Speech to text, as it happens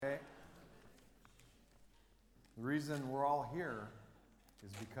reason we're all here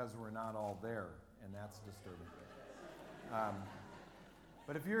is because we're not all there, and that's disturbing.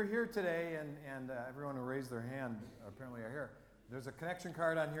 But if you're here today, and everyone who raised their hand apparently are here, there's a connection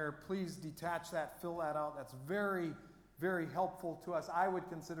card on here. Please detach that, fill that out. That's very, very helpful to us. I would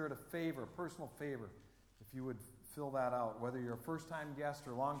consider it a favor, a personal favor, if you would fill that out. Whether you're a first-time guest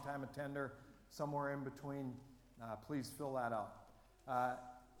or long-time attender, somewhere in between, please fill that out.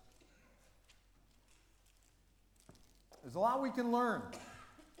 There's a lot we can learn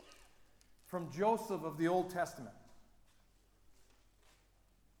from Joseph of the Old Testament.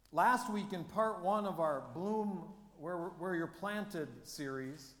 Last week in part one of our Bloom Where You're Planted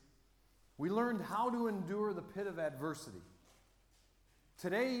series, we learned how to endure the pit of adversity.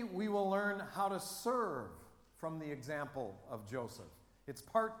 Today we will learn how to serve from the example of Joseph. It's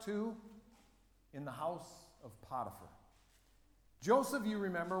part two, in the house of Potiphar. Joseph, you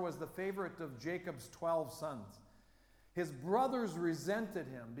remember, was the favorite of Jacob's 12 sons. His brothers resented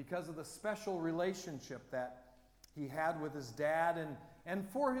him because of the special relationship that he had with his dad and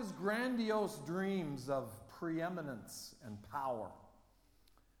for his grandiose dreams of preeminence and power.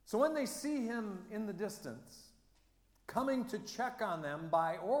 So when they see him in the distance, coming to check on them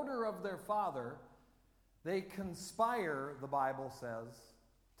by order of their father, they conspire, the Bible says,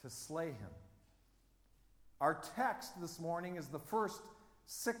 to slay him. Our text this morning is the first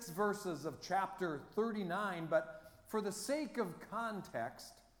 6 verses of chapter 39, but for the sake of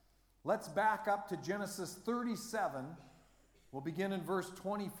context, let's back up to Genesis 37. We'll begin in verse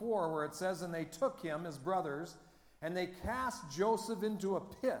 24, where it says, "And they took him, his brothers, and they cast Joseph into a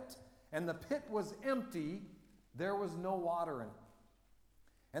pit, and the pit was empty, there was no water in it.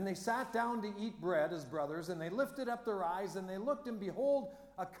 And they sat down to eat bread, his brothers, and they lifted up their eyes, and they looked, and behold,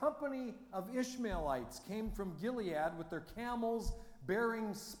 a company of Ishmaelites came from Gilead with their camels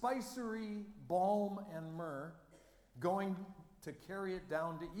bearing spicery, balm, and myrrh, going to carry it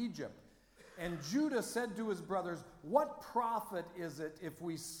down to Egypt. And Judah said to his brothers, 'What profit is it if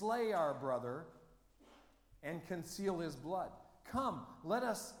we slay our brother and conceal his blood? Come, let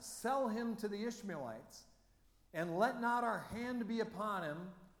us sell him to the Ishmaelites, and let not our hand be upon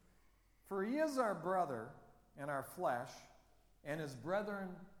him, for he is our brother and our flesh.' And his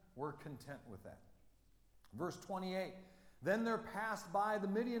brethren were content with that." Verse 28, "Then there passed by the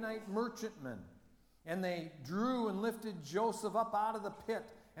Midianite merchantmen, and they drew and lifted Joseph up out of the pit,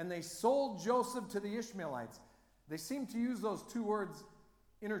 and they sold Joseph to the Ishmaelites." They seem to use those two words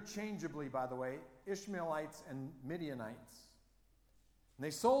interchangeably, by the way, Ishmaelites and Midianites. And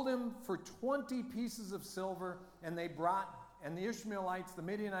they sold him for 20 pieces of silver, and the Ishmaelites, the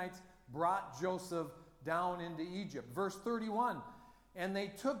Midianites, brought Joseph down into Egypt. Verse 31, "And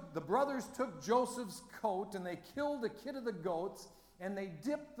the brothers took Joseph's coat, and they killed a kid of the goats, and they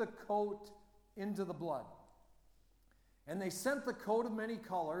dipped the coat into the blood. And they sent the coat of many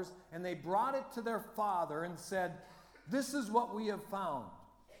colors, and they brought it to their father and said, 'This is what we have found.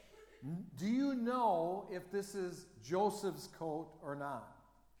 Do you know if this is Joseph's coat or not?'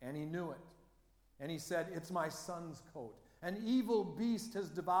 And he knew it. And he said, 'It's my son's coat. An evil beast has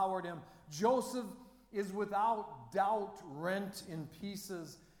devoured him. Joseph is without doubt rent in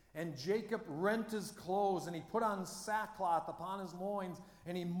pieces.' And Jacob rent his clothes, and he put on sackcloth upon his loins,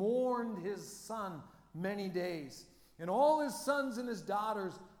 and he mourned his son many days. And all his sons and his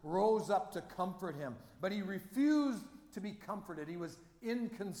daughters rose up to comfort him. But he refused to be comforted. He was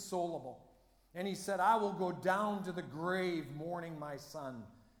inconsolable. And he said, 'I will go down to the grave mourning my son.'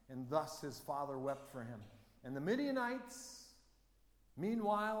 And thus his father wept for him. And the Midianites,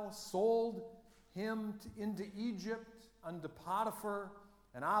 meanwhile, sold him into Egypt unto Potiphar,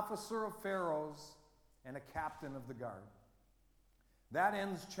 an officer of Pharaoh's and a captain of the guard." That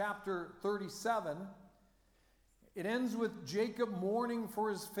ends chapter 37. It ends with Jacob mourning for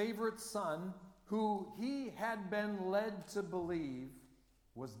his favorite son, who he had been led to believe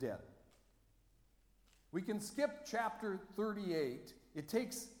was dead. We can skip chapter 38. It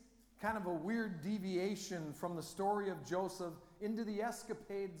takes kind of a weird deviation from the story of Joseph into the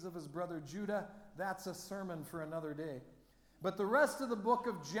escapades of his brother Judah. That's a sermon for another day. But the rest of the book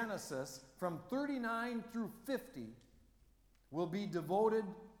of Genesis, from 39 through 50, will be devoted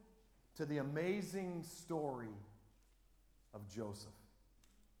to the amazing story of Joseph.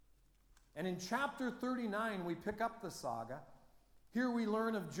 And in chapter 39, we pick up the saga. Here we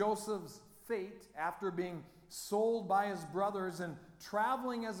learn of Joseph's fate after being sold by his brothers and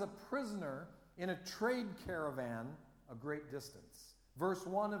traveling as a prisoner in a trade caravan a great distance. Verse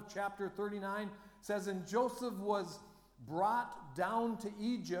 1 of chapter 39 says, "And Joseph was brought down to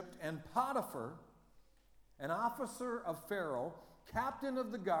Egypt, and Potiphar, an officer of Pharaoh, captain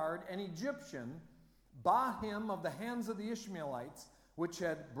of the guard, an Egyptian, bought him of the hands of the Ishmaelites, which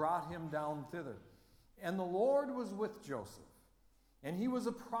had brought him down thither. And the Lord was with Joseph, and he was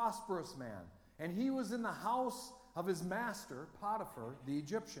a prosperous man, and he was in the house of his master, Potiphar, the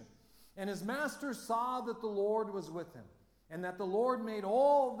Egyptian. And his master saw that the Lord was with him, and that the Lord made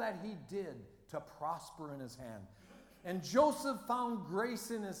all that he did to prosper in his hand. And Joseph found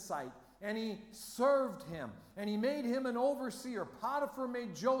grace in his sight, and he served him, and he made him an overseer. Potiphar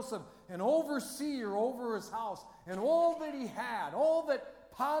made Joseph an overseer over his house, and all that he had, all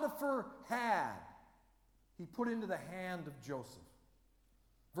that Potiphar had, he put into the hand of Joseph.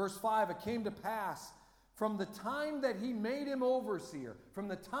 Verse 5, it came to pass from the time that he made him overseer, from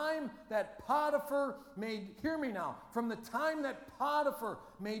the time that Potiphar made, hear me now, from the time that Potiphar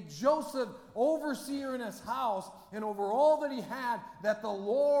made Joseph overseer in his house and over all that he had, that the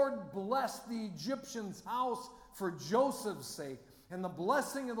Lord blessed the Egyptian's house for Joseph's sake. And the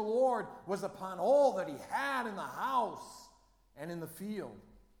blessing of the Lord was upon all that he had in the house and in the field.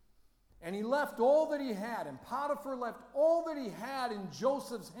 And he left all that he had, and Potiphar left all that he had in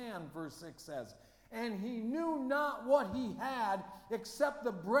Joseph's hand, verse 6 says. And he knew not what he had except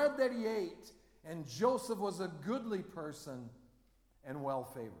the bread that he ate. And Joseph was a goodly person and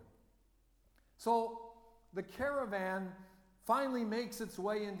well-favored. So the caravan finally makes its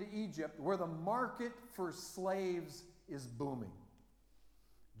way into Egypt, where the market for slaves is booming.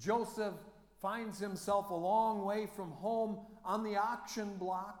 Joseph finds himself a long way from home on the auction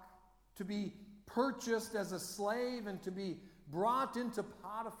block to be purchased as a slave and to be brought into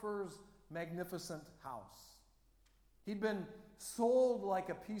Potiphar's magnificent house. He'd been sold like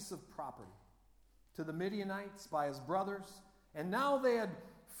a piece of property to the Midianites by his brothers, and now they had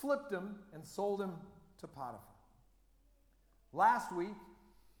flipped him and sold him to Potiphar. Last week,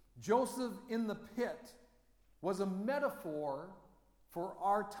 Joseph in the pit was a metaphor for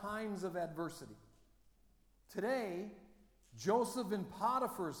our times of adversity. Today, Joseph in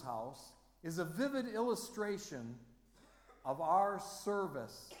Potiphar's house is a vivid illustration of our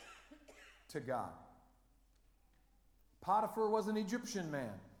service to God. Potiphar was an Egyptian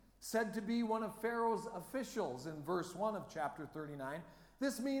man, said to be one of Pharaoh's officials in verse 1 of chapter 39.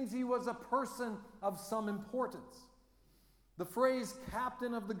 This means he was a person of some importance. The phrase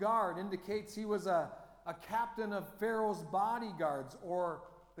captain of the guard indicates he was a captain of Pharaoh's bodyguards, or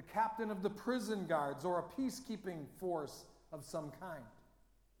the captain of the prison guards, or a peacekeeping force of some kind.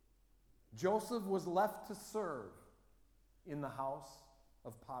 Joseph was left to serve in the house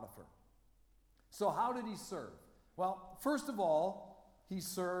of Potiphar. So how did he serve? Well, first of all, he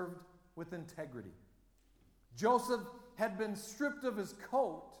served with integrity. Joseph had been stripped of his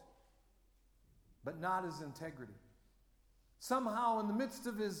coat, but not his integrity. Somehow, in the midst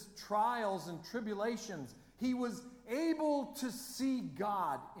of his trials and tribulations, he was able to see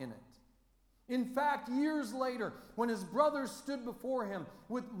God in it. In fact, years later, when his brothers stood before him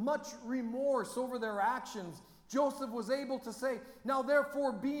with much remorse over their actions, Joseph was able to say, "Now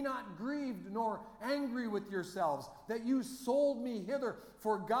therefore be not grieved nor angry with yourselves, that you sold me hither,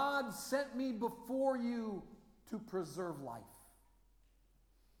 for God sent me before you to preserve life."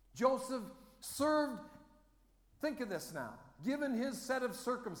 Joseph served, think of this now, given his set of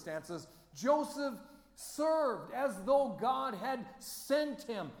circumstances, Joseph served as though God had sent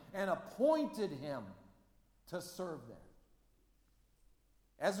him and appointed him to serve there.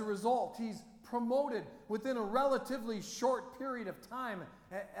 As a result, he's promoted within a relatively short period of time.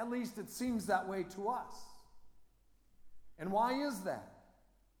 At least it seems that way to us. And why is that?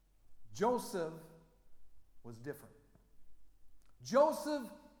 Joseph was different. Joseph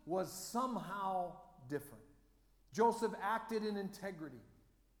was somehow different. Joseph acted in integrity.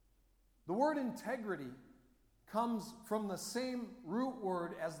 The word integrity comes from the same root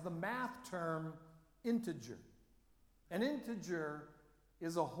word as the math term integer. An integer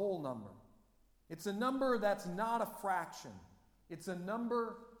is a whole number. It's a number that's not a fraction. It's a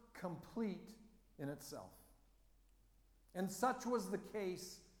number complete in itself. And such was the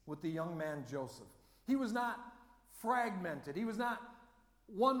case with the young man Joseph. He was not fragmented. He was not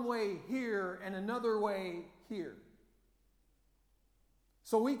one way here and another way here.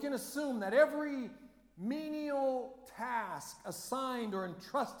 So we can assume that every menial task assigned or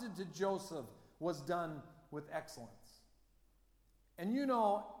entrusted to Joseph was done with excellence. And you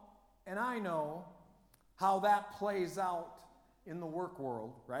know, and I know how that plays out in the work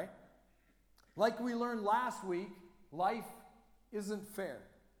world, right? Like we learned last week, life isn't fair.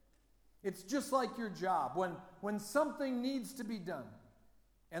 It's just like your job. When something needs to be done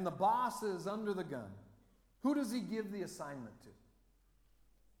and the boss is under the gun, who does he give the assignment to?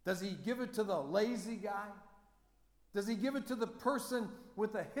 Does he give it to the lazy guy? Does he give it to the person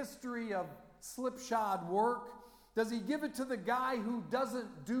with a history of slipshod work? Does he give it to the guy who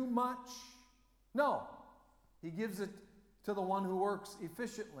doesn't do much? No. He gives it to the one who works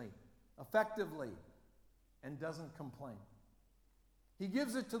efficiently, effectively, and doesn't complain. He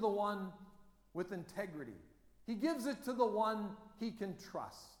gives it to the one with integrity. He gives it to the one he can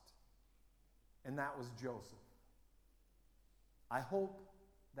trust. And that was Joseph. I hope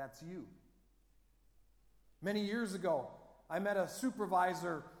that's you. Many years ago, I met a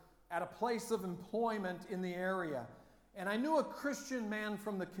supervisor at a place of employment in the area, and I knew a Christian man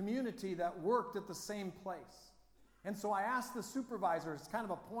from the community that worked at the same place. And so I asked the supervisor, it's kind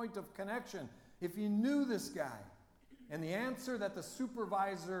of a point of connection, if he knew this guy. And the answer that the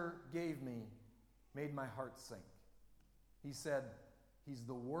supervisor gave me made my heart sink. He said, he's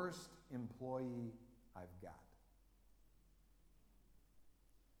the worst employee I've got.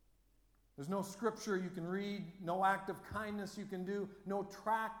 There's no scripture you can read, no act of kindness you can do, no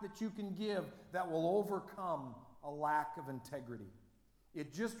tract that you can give that will overcome a lack of integrity.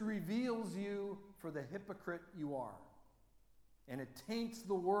 It just reveals you for the hypocrite you are. And it taints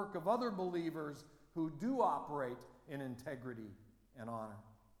the work of other believers who do operate in integrity and honor.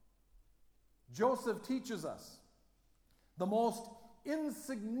 Joseph teaches us the most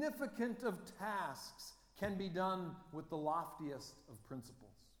insignificant of tasks can be done with the loftiest of principles.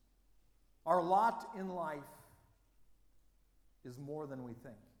 Our lot in life is more than we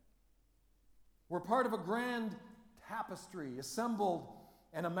think. We're part of a grand tapestry assembled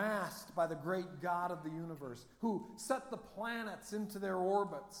and amassed by the great God of the universe, who set the planets into their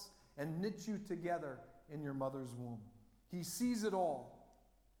orbits and knit you together in your mother's womb. He sees it all,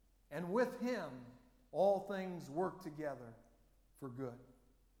 and with him, all things work together for good.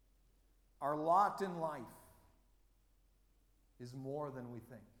 Our lot in life is more than we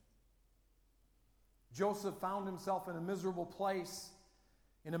think. Joseph found himself in a miserable place,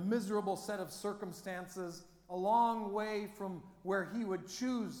 in a miserable set of circumstances, a long way from where he would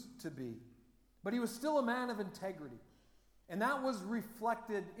choose to be. But he was still a man of integrity, and that was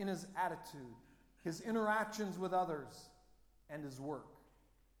reflected in his attitude, his interactions with others, and his work.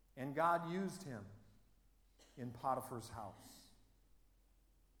 And God used him in Potiphar's house.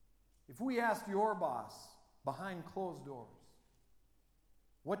 If we asked your boss behind closed doors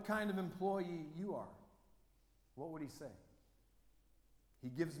what kind of employee you are, what would he say? He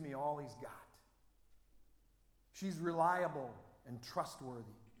gives me all he's got. She's reliable and trustworthy.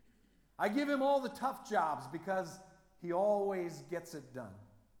 I give him all the tough jobs because he always gets it done.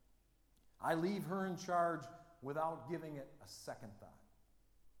 I leave her in charge without giving it a second thought.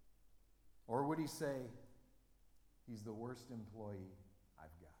 Or would he say, he's the worst employee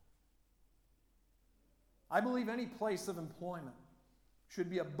I've got? I believe any place of employment should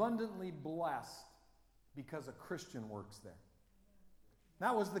be abundantly blessed because a Christian works there.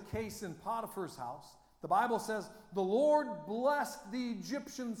 That was the case in Potiphar's house. The Bible says, the Lord blessed the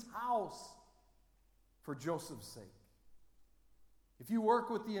Egyptian's house for Joseph's sake. If you work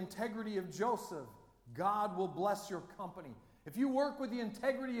with the integrity of Joseph, God will bless your company. If you work with the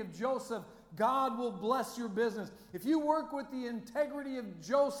integrity of Joseph, God will bless your business. If you work with the integrity of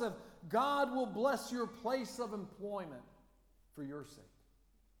Joseph, God will bless your place of employment for your sake.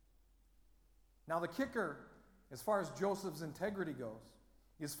 Now, the kicker, as far as Joseph's integrity goes,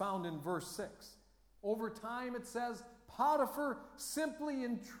 is found in verse 6. Over time, it says, Potiphar simply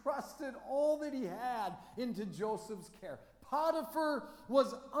entrusted all that he had into Joseph's care. Potiphar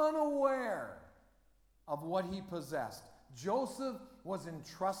was unaware of what he possessed. Joseph was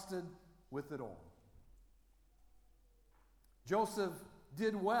entrusted with it all. Joseph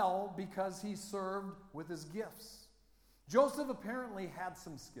did well because he served with his gifts. Joseph apparently had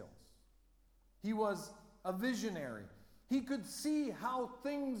some skills. He was a visionary. He could see how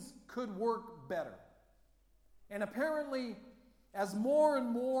things could work better. And apparently, as more and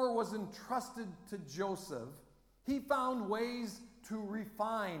more was entrusted to Joseph, he found ways to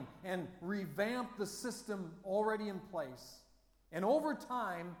refine and revamp the system already in place. And over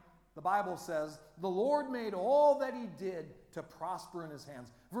time, the Bible says, the Lord made all that he did to prosper in his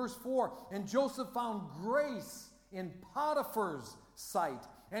hands. Verse 4, and Joseph found grace in Potiphar's sight,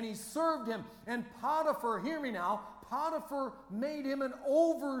 and he served him. And Potiphar, hear me now, Potiphar made him an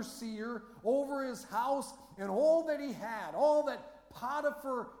overseer over his house, and all that he had, all that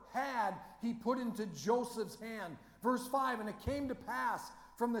Potiphar had, he put into Joseph's hand. Verse 5, and it came to pass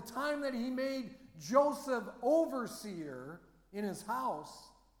from the time that he made Joseph overseer in his house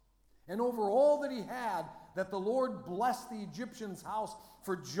and over all that he had, that the Lord blessed the Egyptian's house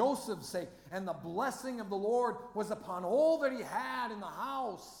for Joseph's sake. And the blessing of the Lord was upon all that he had in the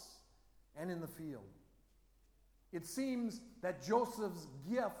house and in the field. It seems that Joseph's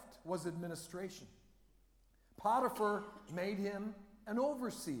gift was administration. Potiphar made him an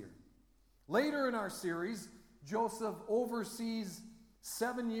overseer. Later in our series, Joseph oversees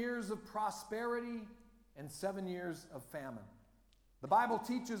 7 years of prosperity and 7 years of famine. The Bible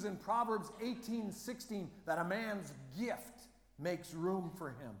teaches in Proverbs 18:16 that a man's gift makes room for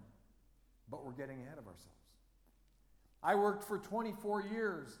him. But we're getting ahead of ourselves. I worked for 24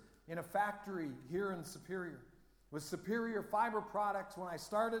 years in a factory here in Superior with Superior Fiber Products when I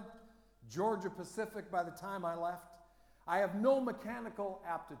started, Georgia Pacific by the time I left. I have no mechanical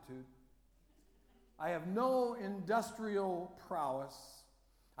aptitude. I have no industrial prowess.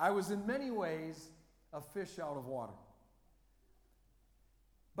 I was in many ways a fish out of water.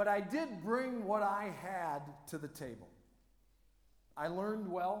 But I did bring what I had to the table. I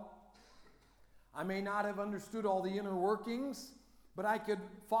learned well. I may not have understood all the inner workings, but I could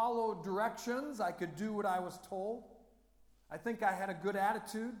follow directions. I could do what I was told. I think I had a good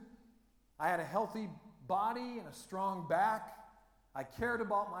attitude. I had a healthy body and a strong back. I cared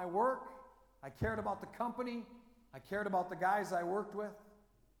about my work. I cared about the company. I cared about the guys I worked with.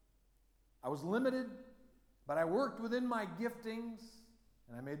 I was limited, but I worked within my giftings,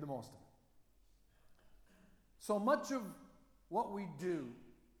 and I made the most of it. So much of what we do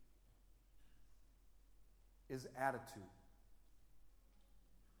is attitude.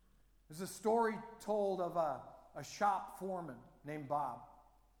 There's a story told of a shop foreman named Bob.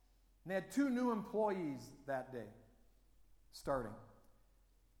 And they had 2 new employees that day, starting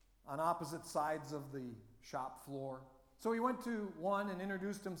on opposite sides of the shop floor. So he went to one and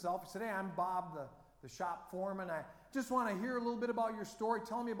introduced himself. He said, "Hey, I'm Bob, the shop foreman. I just want to hear a little bit about your story.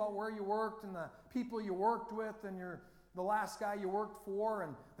 Tell me about where you worked and the people you worked with and the last guy you worked for."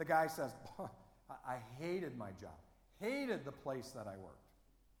 And the guy says, "I hated my job. Hated the place that I worked.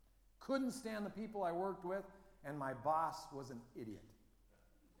 Couldn't stand the people I worked with, and my boss was an idiot."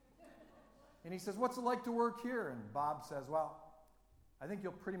 And he says, "What's it like to work here?" And Bob says, "Well, I think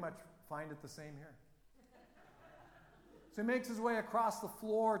you'll pretty much find it the same here." So he makes his way across the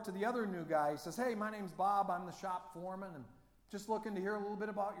floor to the other new guy. He says, "Hey, my name's Bob. I'm the shop foreman, and just looking to hear a little bit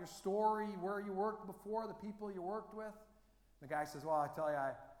about your story, where you worked before, the people you worked with." The guy says, "Well, I tell you,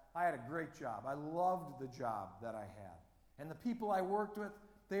 I had a great job. I loved the job that I had. And the people I worked with,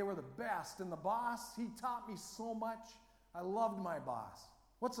 they were the best. And the boss, he taught me so much. I loved my boss.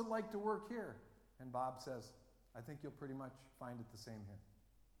 What's it like to work here?" And Bob says, "I think you'll pretty much find it the same here."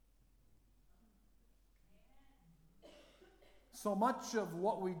 So much of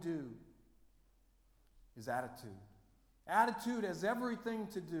what we do is attitude. Attitude has everything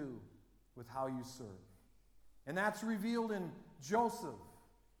to do with how you serve. And that's revealed in Joseph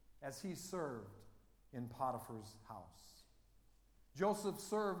as he served in Potiphar's house. Joseph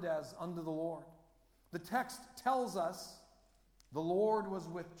served as unto the Lord. The text tells us the Lord was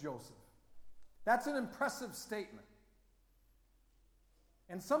with Joseph. That's an impressive statement.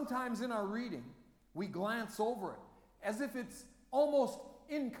 And sometimes in our reading, we glance over it as if it's almost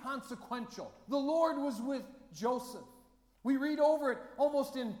inconsequential. The Lord was with Joseph. We read over it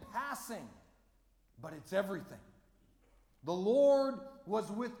almost in passing, but it's everything. The Lord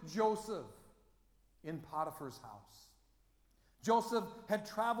was with Joseph in Potiphar's house. Joseph had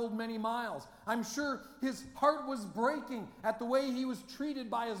traveled many miles. I'm sure his heart was breaking at the way he was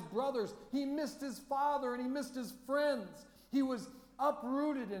treated by his brothers. He missed his father and he missed his friends. He was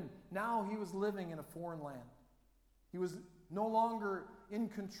uprooted and now he was living in a foreign land. He was no longer in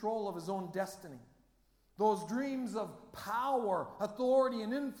control of his own destiny. Those dreams of power, authority,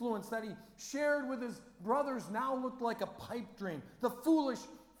 and influence that he shared with his brothers now looked like a pipe dream, the foolish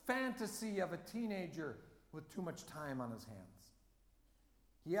fantasy of a teenager with too much time on his hands.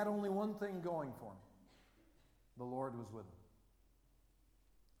 He had only one thing going for him. The Lord was with him.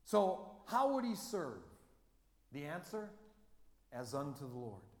 So, how would he serve? The answer, as unto the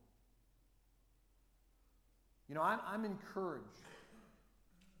Lord. You know, I'm encouraged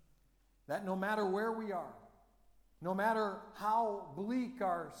that no matter where we are, no matter how bleak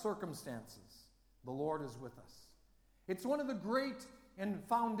our circumstances, the Lord is with us. It's one of the great and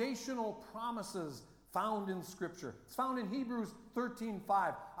foundational promises found in Scripture. It's found in Hebrews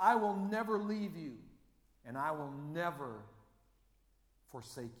 13:5. I will never leave you, and I will never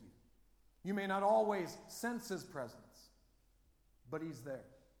forsake you. You may not always sense his presence, but he's there.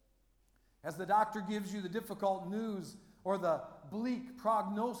 As the doctor gives you the difficult news or the bleak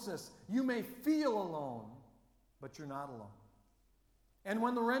prognosis, you may feel alone, but you're not alone. And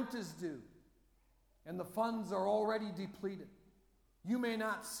when the rent is due and the funds are already depleted, you may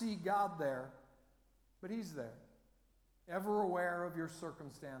not see God there, but he's there, ever aware of your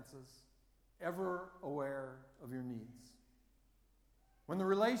circumstances, ever aware of your needs. When the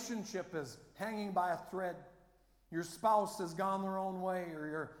relationship is hanging by a thread, your spouse has gone their own way, or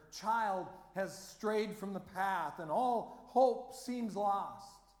your child has strayed from the path, and all hope seems lost,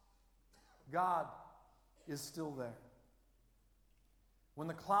 God is still there. When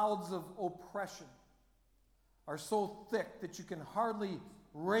the clouds of oppression are so thick that you can hardly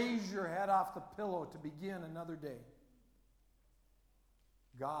raise your head off the pillow to begin another day,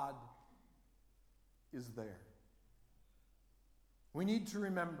 God is there. We need to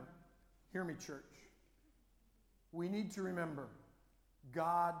remember, hear me, church, we need to remember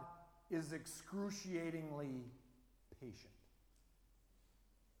God is excruciatingly patient.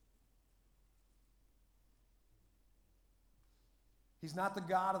 He's not the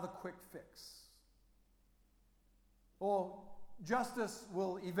God of the quick fix. Oh, justice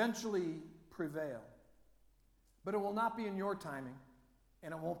will eventually prevail, but it will not be in your timing,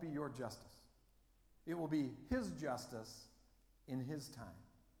 and it won't be your justice. It will be His justice in His time.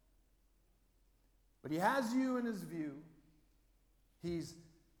 But He has you in His view. He's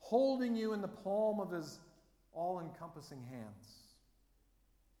holding you in the palm of His all-encompassing hands.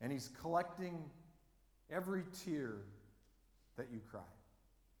 And He's collecting every tear that you cry.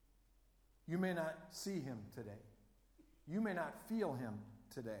 You may not see Him today. You may not feel Him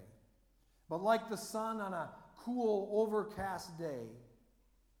today. But like the sun on a cool, overcast day,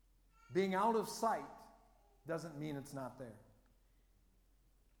 being out of sight doesn't mean it's not there.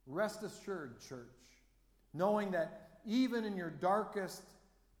 Rest assured, church, knowing that even in your darkest,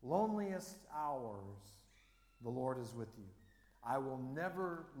 loneliest hours, the Lord is with you. I will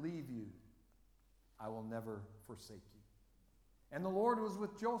never leave you. I will never forsake you. And the Lord was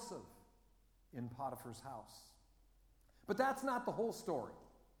with Joseph in Potiphar's house. But that's not the whole story.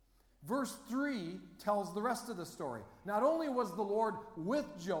 Verse 3 tells the rest of the story. Not only was the Lord with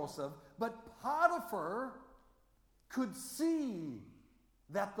Joseph, but Potiphar could see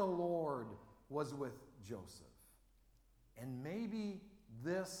that the Lord was with Joseph. And maybe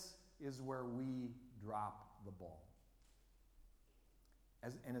this is where we drop the ball.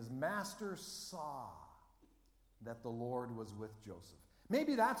 And his master saw that the Lord was with Joseph.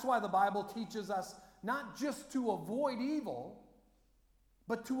 Maybe that's why the Bible teaches us not just to avoid evil,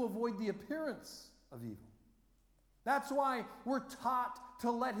 but to avoid the appearance of evil. That's why we're taught to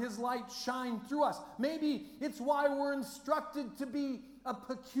let His light shine through us. Maybe it's why we're instructed to be a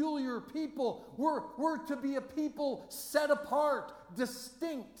peculiar people. We're to be a people set apart,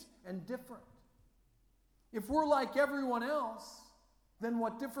 distinct, and different. If we're like everyone else, then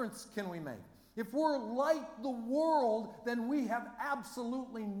what difference can we make? If we're like the world, then we have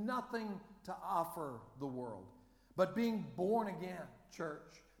absolutely nothing to offer the world. But being born again,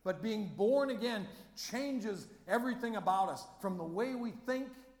 church, but being born again changes everything about us, from the way we think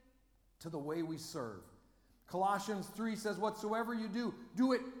to the way we serve. Colossians 3 says, whatsoever you do,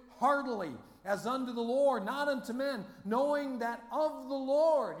 do it heartily, as unto the Lord, not unto men, knowing that of the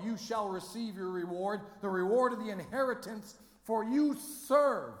Lord you shall receive your reward, the reward of the inheritance, for you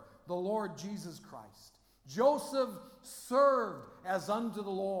serve the Lord Jesus Christ. Joseph served as unto the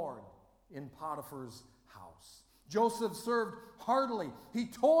Lord in Potiphar's house. Joseph served heartily. He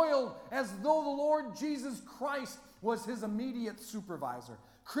toiled as though the Lord Jesus Christ was his immediate supervisor.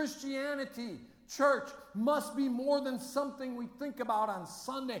 Christianity, church, must be more than something we think about on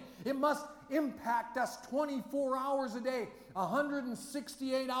Sunday. It must impact us 24 hours a day,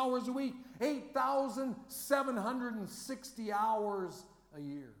 168 hours a week, 8,760 hours a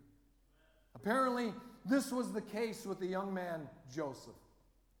year. Apparently, this was the case with the young man Joseph.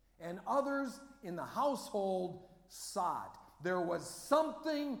 And others in the household saw it. There was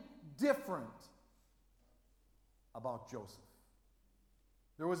something different about Joseph.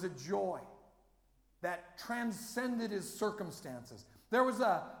 There was a joy that transcended his circumstances. There was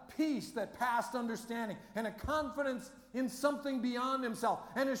a peace that passed understanding, and a confidence in something beyond himself,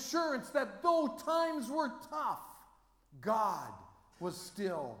 an assurance that though times were tough, God was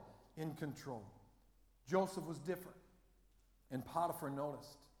still in control. Joseph was different, and Potiphar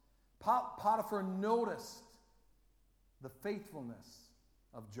noticed. Potiphar noticed the faithfulness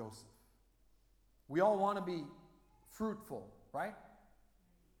of Joseph. We all want to be fruitful, right?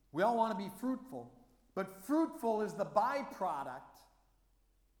 We all want to be fruitful, but fruitful is the byproduct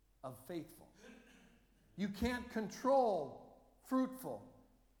of faithful. You can't control fruitful.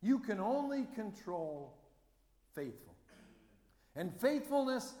 You can only control faithful. And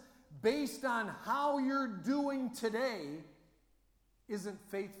faithfulness based on how you're doing today isn't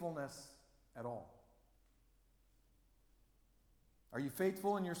faithfulness at all. Are you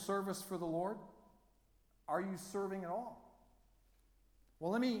faithful in your service for the Lord? Are you serving at all?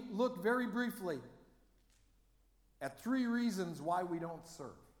 Well, let me look very briefly at 3 reasons why we don't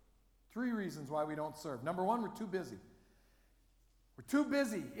serve. 3 reasons why we don't serve. Number 1, we're too busy. We're too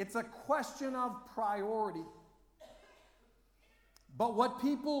busy. It's a question of priority. But what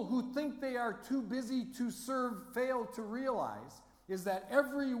people who think they are too busy to serve fail to realize is that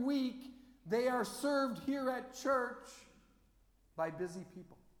every week they are served here at church by busy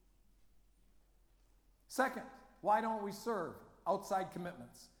people. Second, why don't we serve? Outside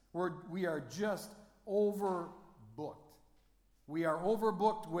commitments. We are just overbooked. We are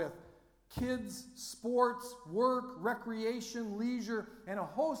overbooked with kids, sports, work, recreation, leisure, and a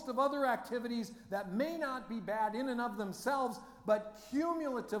host of other activities that may not be bad in and of themselves, but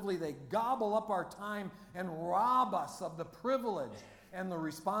cumulatively they gobble up our time and rob us of the privilege and the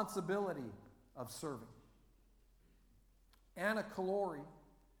responsibility of serving. Anna Calori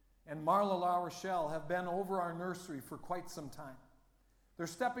and Marla La Rochelle have been over our nursery for quite some time. They're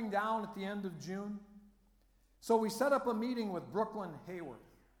stepping down at the end of June. So we set up a meeting with Brooklyn Hayworth,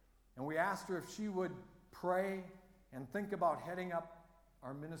 and we asked her if she would pray and think about heading up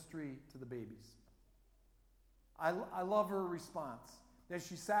our ministry to the babies. I love her response. As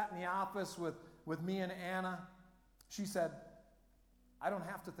she sat in the office with me and Anna, she said, I don't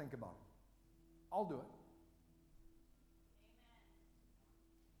have to think about it. I'll do it.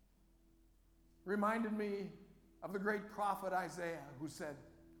 Reminded me of the great prophet Isaiah, who said,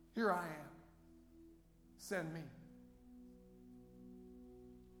 here I am, send me.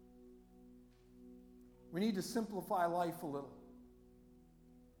 We need to simplify life a little.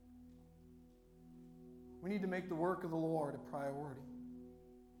 We need to make the work of the Lord a priority.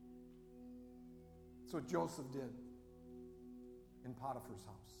 That's what Joseph did in Potiphar's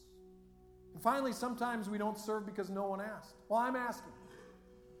house. And finally, sometimes we don't serve because no one asked. Well, I'm asking.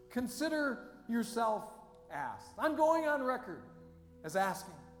 Consider yourself asked. I'm going on record as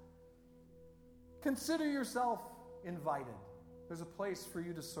asking. Consider yourself invited. There's a place for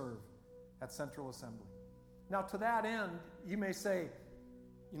you to serve at Central Assembly. Now, to that end, you may say,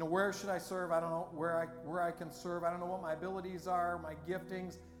 where should I serve? I don't know where I can serve. I don't know what my abilities are, my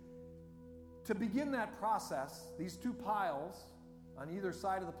giftings. To begin that process, these 2 piles on either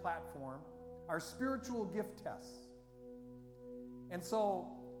side of the platform are spiritual gift tests. And so,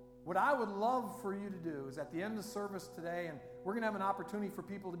 what I would love for you to do is at the end of service today, and we're going to have an opportunity for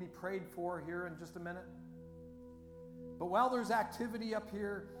people to be prayed for here in just a minute. But while there's activity up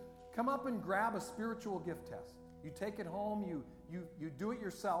here, come up and grab a spiritual gift test. You take it home, you do it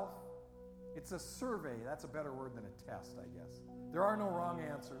yourself. It's a survey. That's a better word than a test, I guess. There are no wrong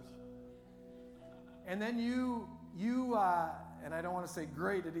answers. And then you and I don't want to say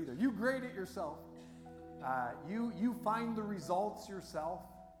grade it either. You grade it yourself. You find the results yourself.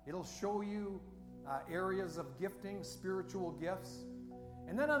 It'll show you areas of gifting, spiritual gifts.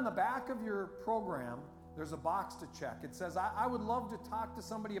 And then on the back of your program, there's a box to check. It says, I would love to talk to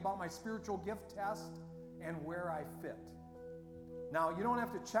somebody about my spiritual gift test and where I fit. Now, you don't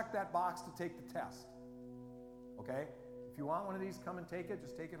have to check that box to take the test. Okay? If you want one of these, come and take it.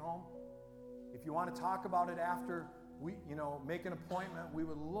 Just take it home. If you want to talk about it after we, make an appointment, we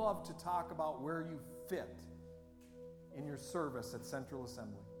would love to talk about where you fit in your service at Central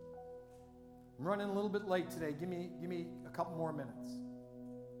Assembly. I'm running a little bit late today. Give me a couple more minutes.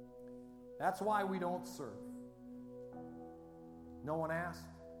 That's why we don't serve. No one asked,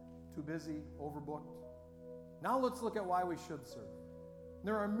 too busy, overbooked. Now let's look at why we should serve.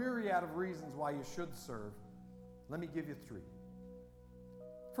 There are a myriad of reasons why you should serve. Let me give you 3.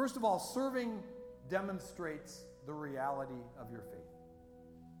 First of all, serving demonstrates the reality of your faith.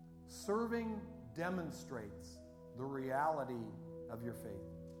 Serving demonstrates the reality of your faith.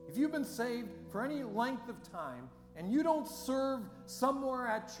 If you've been saved for any length of time and you don't serve somewhere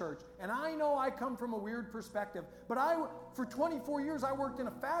at church, and I know I come from a weird perspective, but for 24 years I worked in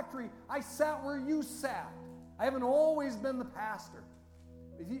a factory. I sat where you sat. I haven't always been the pastor.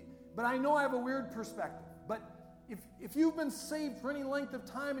 But I know I have a weird perspective. But if you've been saved for any length of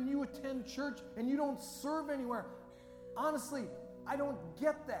time and you attend church and you don't serve anywhere, honestly, I don't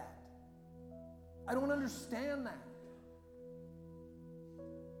get that. I don't understand that.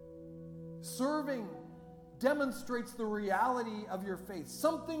 Serving demonstrates the reality of your faith.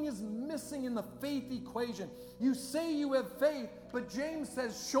 Something is missing in the faith equation. You say you have faith, but James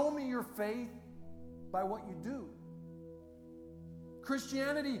says, show me your faith by what you do.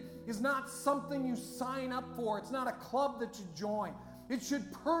 Christianity is not something you sign up for. It's not a club that you join. It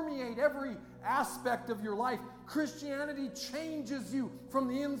should permeate every aspect of your life. Christianity changes you from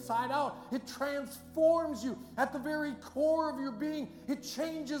the inside out. It transforms you at the very core of your being. It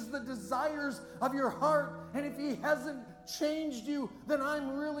changes the desires of your heart. And if He hasn't changed you, then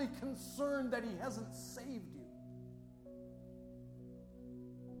I'm really concerned that He hasn't saved you.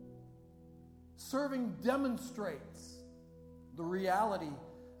 Serving demonstrates the reality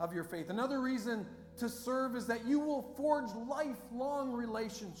of your faith. Another reason to serve is that you will forge lifelong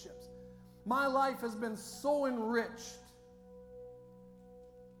relationships. My life has been so enriched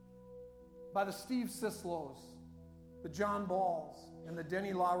by the Steve Sislows, the John Balls, and the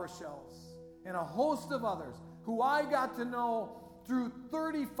Denny La Rochelles, and a host of others who I got to know through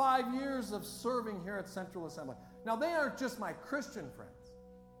 35 years of serving here at Central Assembly. Now, they aren't just my Christian friends.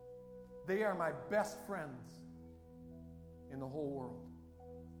 They are my best friends in the whole world.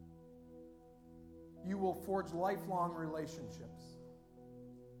 You will forge lifelong relationships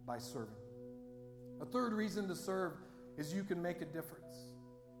by serving. A third reason to serve is you can make a difference.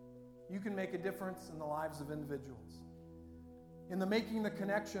 You can make a difference in the lives of individuals. In the Making the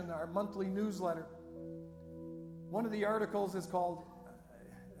Connection, our monthly newsletter, one of the articles is called,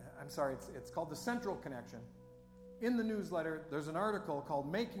 it's called The Central Connection. In the newsletter, there's an article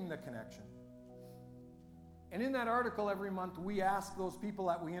called Making the Connection. And in that article every month, we ask those people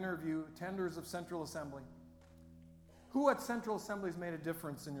that we interview, attenders of Central Assembly, who at Central Assembly has made a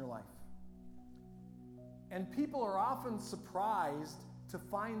difference in your life? And people are often surprised to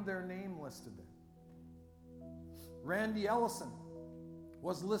find their name listed there. Randy Ellison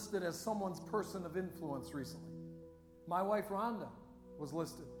was listed as someone's person of influence recently. My wife Rhonda was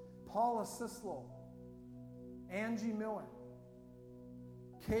listed. Paula Sislo, Angie Miller,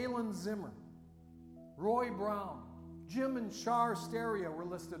 Kaylin Zimmer, Roy Brown, Jim and Char Steria were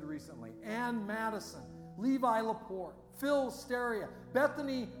listed recently. Ann Madison, Levi Laporte, Phil Steria,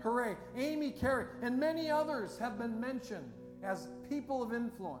 Bethany Hooray, Amy Carey, and many others have been mentioned as people of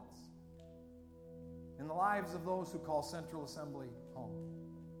influence in the lives of those who call Central Assembly home.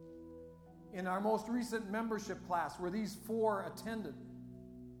 In our most recent membership class, where these four attended,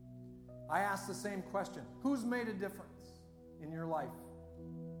 I asked the same question: who's made a difference in your life?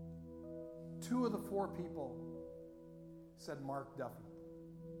 Two of the four people said Mark Duffy.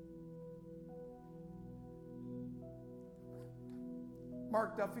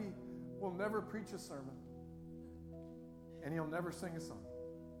 Mark Duffy will never preach a sermon, and he'll never sing a song.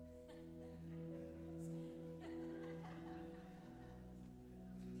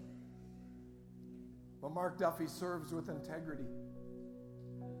 But Mark Duffy serves with integrity.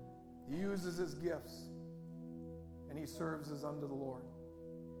 He uses his gifts, and he serves as unto the Lord.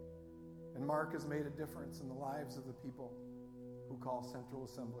 And Mark has made a difference in the lives of the people who call Central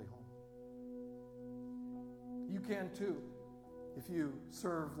Assembly home. You can too, if you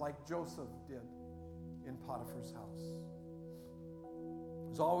serve like Joseph did in Potiphar's house.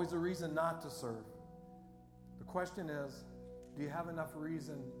 There's always a reason not to serve. The question is, do you have enough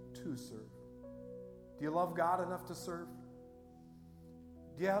reason to serve? Do you love God enough to serve?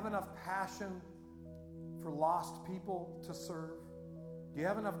 Do you have enough passion for lost people to serve? Do you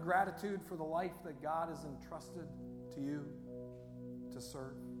have enough gratitude for the life that God has entrusted to you to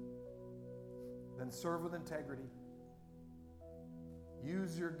serve? Then serve with integrity.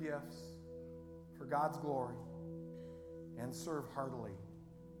 Use your gifts for God's glory and serve heartily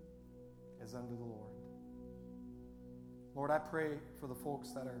as unto the Lord. Lord, I pray for the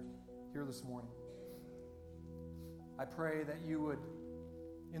folks that are here this morning. I pray that you would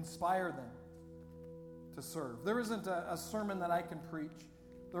inspire them to serve. There isn't a sermon that I can preach.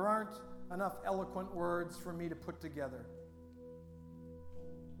 There aren't enough eloquent words for me to put together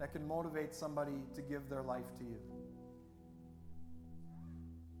that can motivate somebody to give their life to you.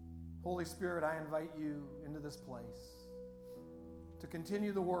 Holy Spirit, I invite you into this place to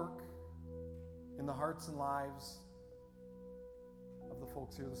continue the work in the hearts and lives of the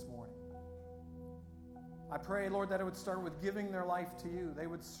folks here this morning. I pray, Lord, that it would start with giving their life to you. They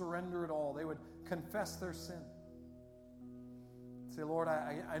would surrender it all. They would confess their sin. Say, Lord,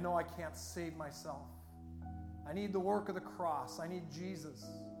 I know I can't save myself. I need the work of the cross. I need Jesus,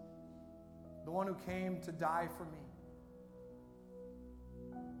 the one who came to die for me.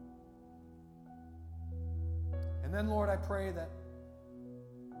 And then, Lord, I pray that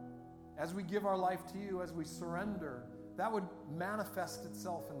as we give our life to you, as we surrender, that would manifest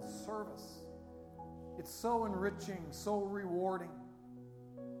itself in service. It's so enriching, so rewarding.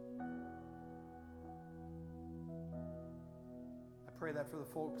 I pray that for the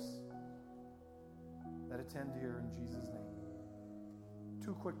folks that attend here in Jesus' name.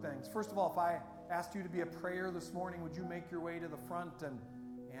 Two quick things. First of all, if I asked you to be a prayer this morning, would you make your way to the front and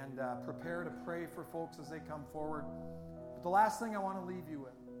prepare to pray for folks as they come forward? But the last thing I want to leave you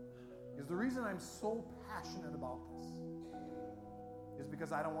with is the reason I'm so passionate about this is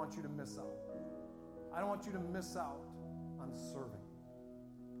because I don't want you to miss out. I don't want you to miss out on serving.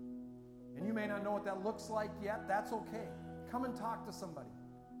 And you may not know what that looks like yet. That's okay. Come and talk to somebody.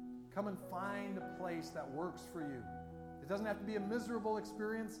 Come and find a place that works for you. It doesn't have to be a miserable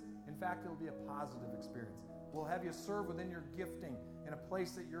experience. In fact, it'll be a positive experience. We'll have you serve within your gifting in a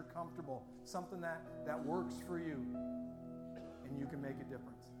place that you're comfortable, something that works for you, and you can make a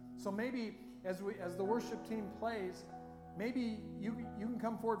difference. So maybe as the worship team plays, maybe you can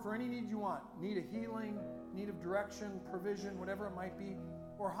come forward for any need you want. Need of healing, need of direction, provision, whatever it might be.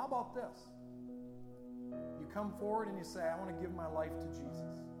 Or how about this? You come forward and you say, I want to give my life to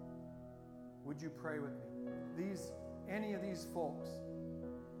Jesus. Would you pray with me? Any of these folks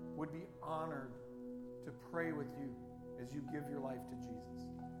would be honored to pray with you as you give your life to Jesus.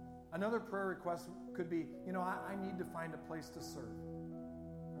 Another prayer request could be, I need to find a place to serve.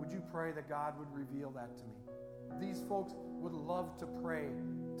 Would you pray that God would reveal that to me? These folks would love to pray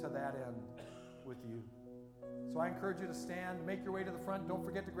to that end with you. So I encourage you to stand, make your way to the front. Don't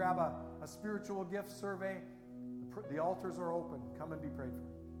forget to grab a spiritual gift survey. The altars are open. Come and be prayed for.